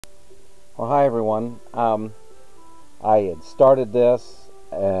Well, hi everyone. I had started this,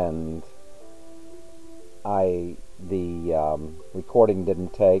 and the recording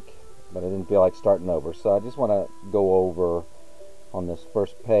didn't take, but I didn't feel like starting over. So I just want to go over on this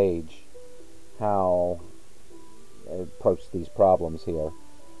first page how I approach these problems here.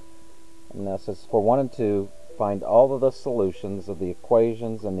 And this is for 1 and 2. Find all of the solutions of the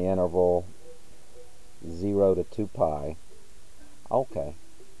equations in the interval 0 to 2 pi. Okay.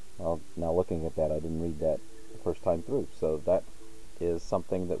 Well, now looking at that, I didn't read that the first time through, so that is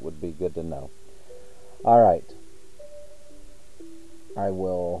something that would be good to know. All right. I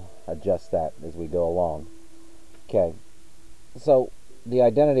will adjust that as we go along. Okay. So the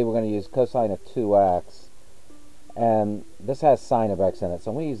identity we're going to use cosine of 2x, and this has sine of x in it,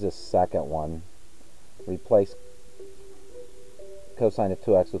 so I'm going to use this second one. Replace cosine of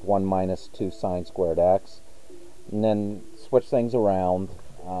 2x with 1 minus 2 sine squared x, and then switch things around.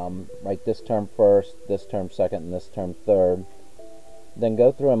 Write this term first, this term second, and this term third. Then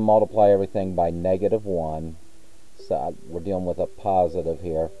go through and multiply everything by -1. So we're dealing with a positive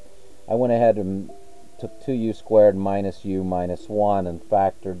here. I went ahead and took 2u squared minus u minus 1 and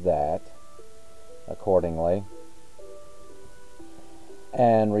factored that accordingly.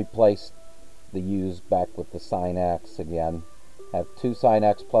 And replaced the u's back with the sine x again. Have 2 sine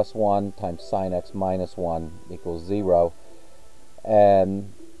x plus 1 times sine x minus 1 equals 0.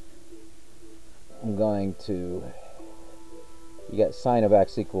 And I'm going to, you get sine of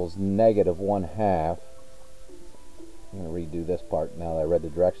x equals -1/2. I'm going to redo this part now that I read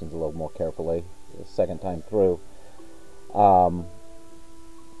the directions a little more carefully the second time through.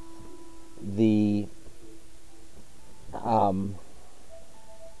 The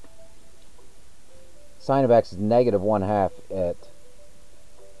sine of x is -1/2 at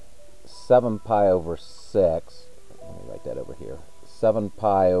 7 pi over 6. Let me write that over here. 7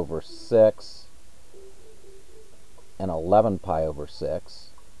 pi over 6 and 11 pi over 6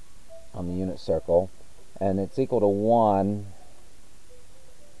 on the unit circle. And it's equal to 1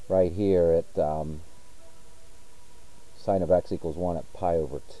 right here at sine of x equals 1 at pi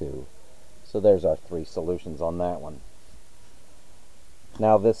over 2. So there's our three solutions on that one.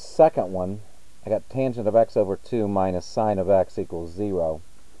 Now this second one, I got tangent of x over 2 minus sine of x equals 0.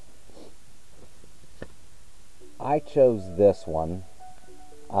 I chose this one,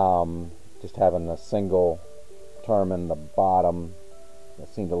 just having a single term in the bottom. That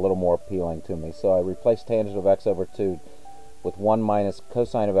seemed a little more appealing to me. So I replaced tangent of x over 2 with 1 minus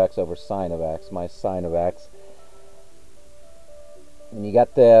cosine of x over sine of x, my sine of x. When you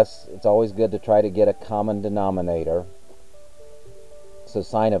got this, it's always good to try to get a common denominator. So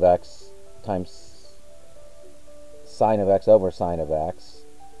sine of x times sine of x over sine of x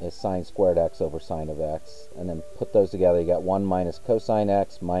is sine squared x over sine of x. And then put those together, you got 1 minus cosine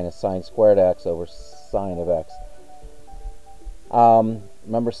x minus sine squared x over sine of x.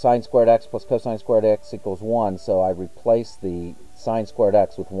 Remember, sine squared x plus cosine squared x equals 1, so I replace the sine squared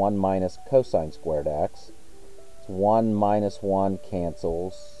x with 1 minus cosine squared x. It's 1 minus 1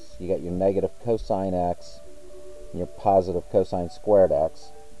 cancels. You got your negative cosine x and your positive cosine squared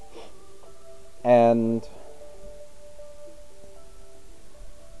x. And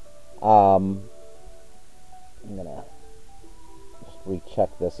I'm going to just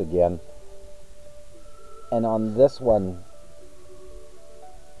recheck this again. And on this one,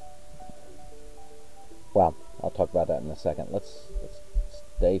 well, I'll talk about that in a second. Let's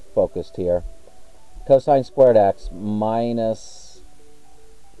stay focused here. Cosine squared x minus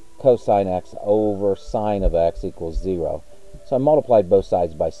cosine x over sine of x equals 0. So I multiplied both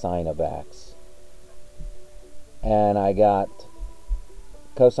sides by sine of x. And I got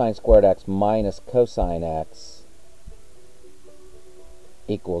cosine squared x minus cosine x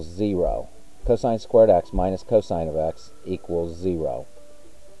equals 0. Cosine squared x minus cosine of x equals 0.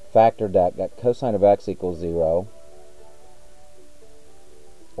 Factored that, got cosine of x equals 0,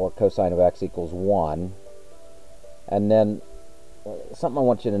 or cosine of x equals 1. And then something I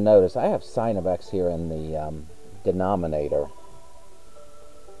want you to notice, I have sine of x here in the denominator.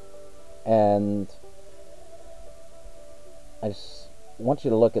 And I just want you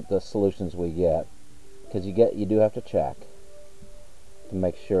to look at the solutions we get, because you do have to check to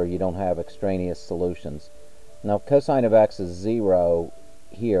make sure you don't have extraneous solutions. Now cosine of x is 0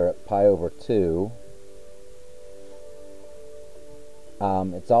 here at pi over 2.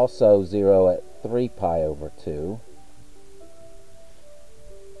 It's also 0 at 3 pi over 2.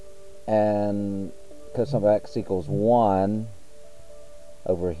 And cosine of x equals 1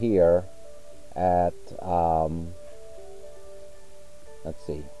 over here at, let's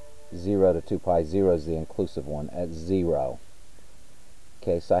see, 0 to 2 pi. 0 is the inclusive one, at 0.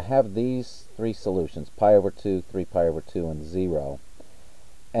 Okay, so I have these three solutions, pi over 2, 3 pi over 2, and 0.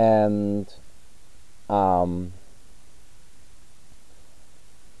 And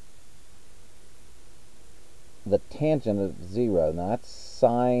the tangent of 0, now that's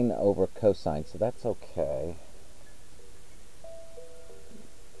sine over cosine, so that's okay.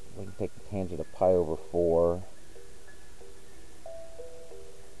 We can take the tangent of pi over 4.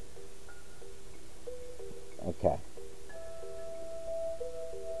 Okay.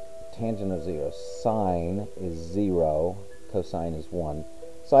 Tangent of 0. Sine is 0. Cosine is 1.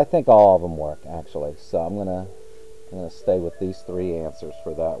 So I think all of them work, actually. So I'm gonna stay with these three answers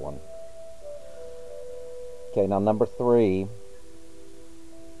for that one. Okay, now number 3.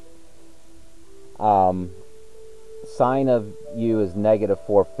 Sine of u is negative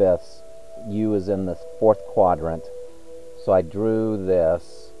 4/5. U is in the 4th quadrant. So I drew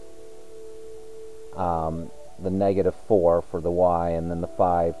this. The negative 4 for the y, and then the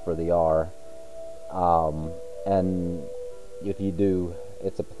 5 for the r. And if you do,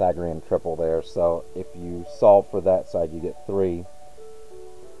 it's a Pythagorean triple there, so if you solve for that side, you get 3.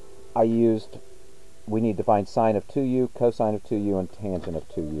 We need to find sine of 2u, cosine of 2u, and tangent of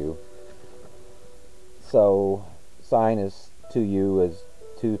 2u. So sine is 2u is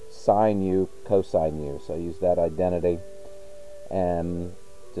 2 sine u, cosine u. So I use that identity and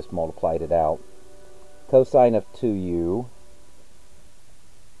just multiplied it out. Cosine of 2u,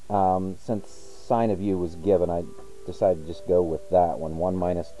 since sine of u was given, I decided to just go with that one. 1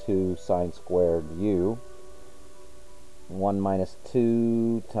 minus 2 sine squared u. 1 minus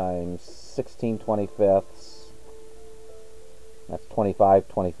 2 times 16/25. That's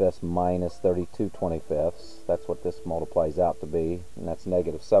 25/25 minus 32/25. That's what this multiplies out to be, and that's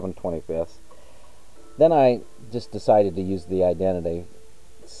negative 7/25. Then I just decided to use the identity.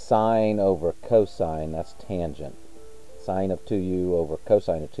 Sine over cosine, that's tangent. Sine of 2u over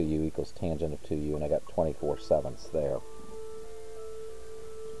cosine of 2u equals tangent of 2u, and I got 24/7 there.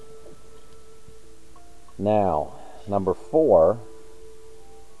 Now, number 4,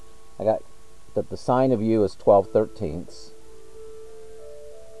 I got that the sine of u is 12/13.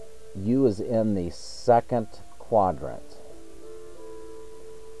 U is in the 2nd quadrant.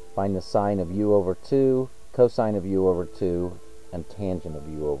 Find the sine of u over 2, cosine of u over 2, and tangent of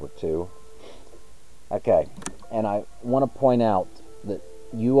u over 2. Okay, and I want to point out that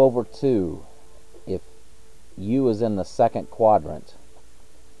u over 2, if u is in the 2nd quadrant,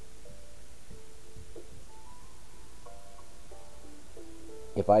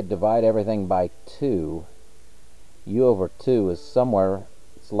 if I divide everything by 2, u over 2 is somewhere,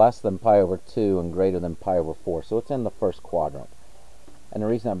 it's less than pi over 2 and greater than pi over 4, so it's in the 1st quadrant. And the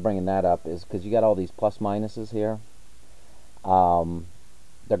reason I'm bringing that up is because you got all these plus minuses here.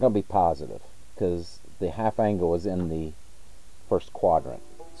 They're going to be positive because the half angle is in the 1st quadrant.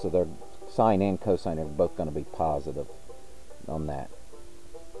 So their sine and cosine are both going to be positive on that.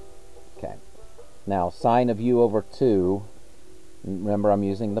 Okay. Now sine of u over 2, remember I'm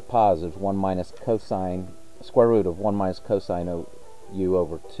using the positives, 1 minus cosine, square root of 1 minus cosine of u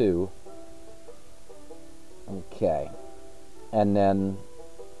over 2. Okay. And then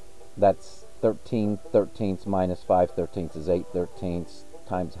that's 13/13 minus 5/13 is 8/13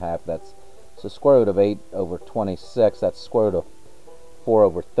 times half. That's so square root of 8 over 26. That's square root of 4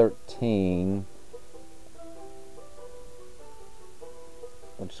 over 13.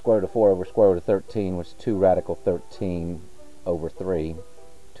 Which square root of 4 over square root of 13, which is 2 radical 13 over 3.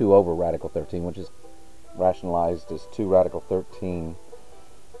 2 over radical 13, which is rationalized as 2 radical 13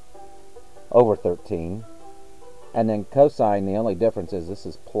 over 13. And then cosine, the only difference is this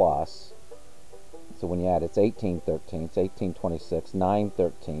is plus. So when you add, it's 18/13, 18/26,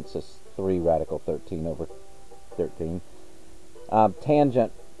 9/13, so it's 3 radical 13 over 13.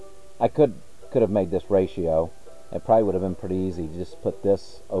 Tangent, I could have made this ratio. It probably would have been pretty easy to just put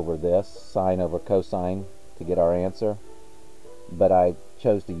this over this, sine over cosine, to get our answer. But I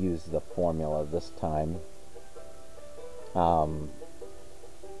chose to use the formula this time.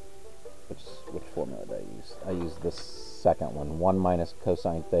 Which formula did I use? I used this second one. 1 minus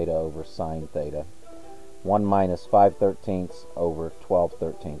cosine theta over sine theta. 1 minus 5/13 over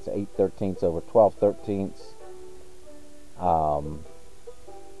 12/13. 8/13 over 12/13.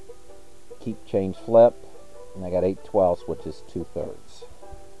 Keep, change, flip. And I got 8/12, which is 2/3.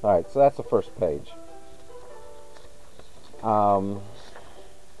 Alright, so that's the first page.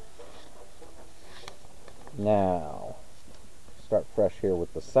 Now, start fresh here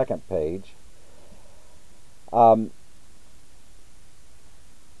with the second page.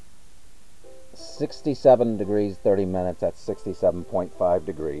 67 degrees 30 minutes, that's 67.5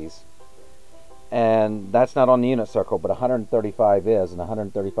 degrees. And that's not on the unit circle, but 135 is, and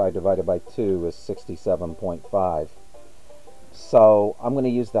 135 divided by 2 is 67.5. So I'm going to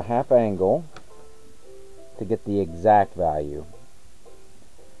use the half angle to get the exact value.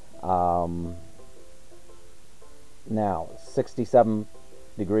 Now, 67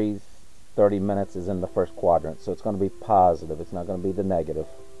 degrees, 30 minutes is in the first quadrant, so it's going to be positive. It's not going to be the negative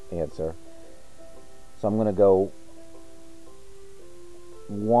answer. So I'm going to go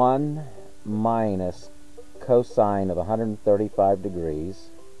 1 minus cosine of 135 degrees.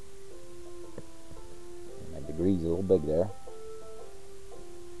 My degrees is a little big there.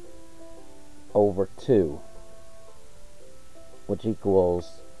 Over 2, which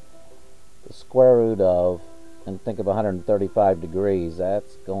equals the square root of, and think of 135 degrees,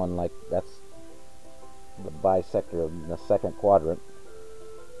 that's going like, that's the bisector of the second quadrant.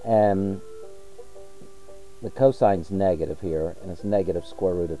 And the cosine's negative here, and it's negative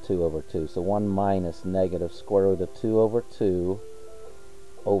square root of 2 over 2. So 1 minus negative square root of 2 over 2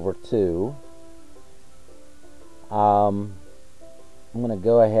 over 2. I'm going to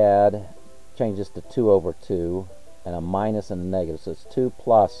go ahead, change this to 2 over 2, and a minus and a negative. So it's 2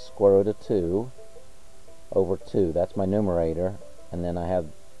 plus square root of 2 over 2. That's my numerator. And then I have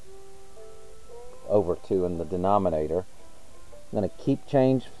over 2 in the denominator. I'm going to keep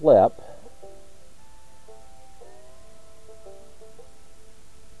change flip.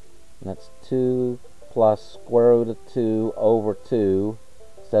 And that's 2 plus square root of 2 over 2,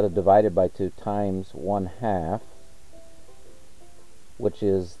 instead of divided by 2, times 1/2, which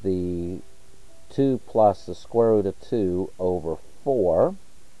is the 2 plus the square root of 2 over 4.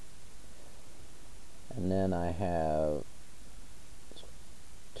 And then I have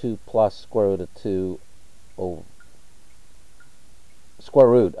 2 plus square root of 2 over square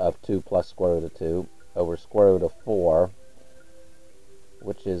root of 2 plus square root of 2 over square root of 4,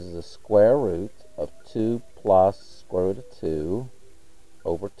 which is the square root of 2 plus square root of 2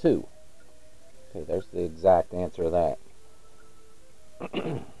 over 2. Okay, there's the exact answer to that.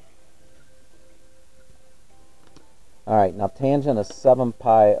 Alright, now tangent of 7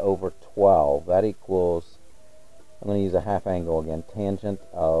 pi over 12, that equals, I'm going to use a half angle again, tangent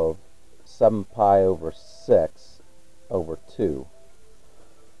of 7 pi over 6 over 2.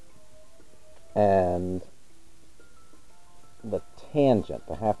 And the tangent,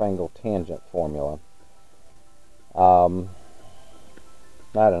 the half angle tangent formula, I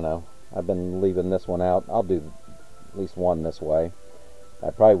don't know, I've been leaving this one out. I'll do at least one this way. I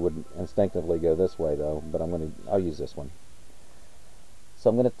probably would instinctively go this way though, but I'll use this one.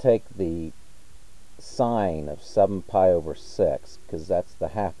 So I'm going to take the sine of 7 pi over 6, because that's the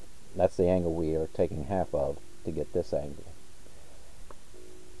angle we are taking half of to get this angle,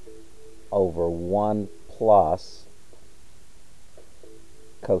 over 1 plus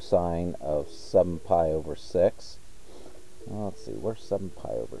cosine of 7 pi over 6. Well, let's see, where's 7 pi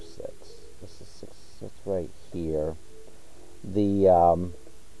over 6? This is 6, it's right here. The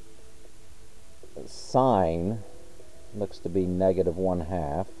sine looks to be negative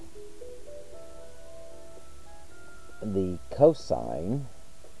 1/2. The cosine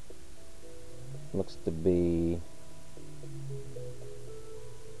looks to be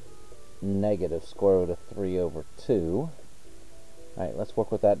negative square root of 3 over 2. Alright, let's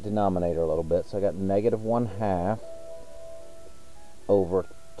work with that denominator a little bit. So I got negative 1/2 over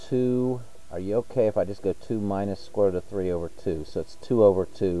 2. Are you okay if I just go 2 minus square root of 3 over 2? So it's 2 over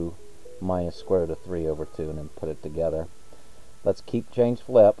 2 minus square root of 3 over 2, and then put it together. Let's keep change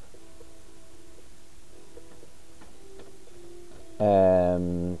flip.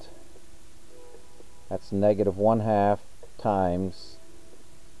 And that's negative 1/2 times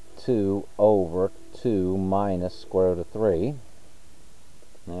 2 over 2 minus square root of 3.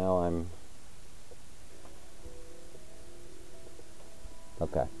 Now I'm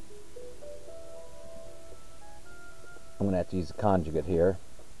okay. I'm going to have to use a conjugate here,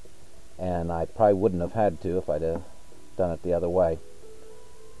 and I probably wouldn't have had to if I'd have done it the other way.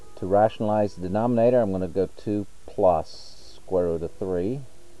 To rationalize the denominator, I'm going to go 2 plus square root of 3.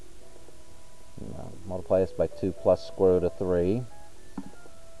 Multiply this by 2 plus square root of 3.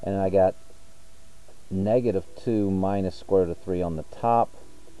 And I got negative 2 minus square root of 3 on the top.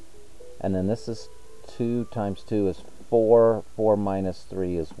 And then this is 2 times 2 is 4. 4 minus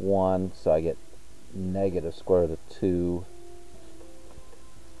 3 is 1. So I get negative square root of 2.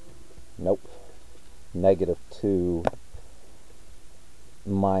 Nope. Negative 2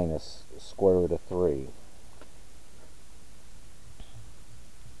 minus square root of 3.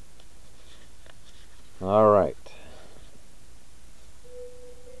 All right.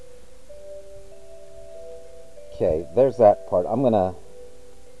 Okay, there's that part. I'm going to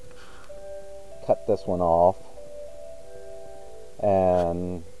cut this one off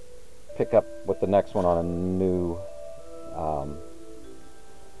and pick up with the next one on a new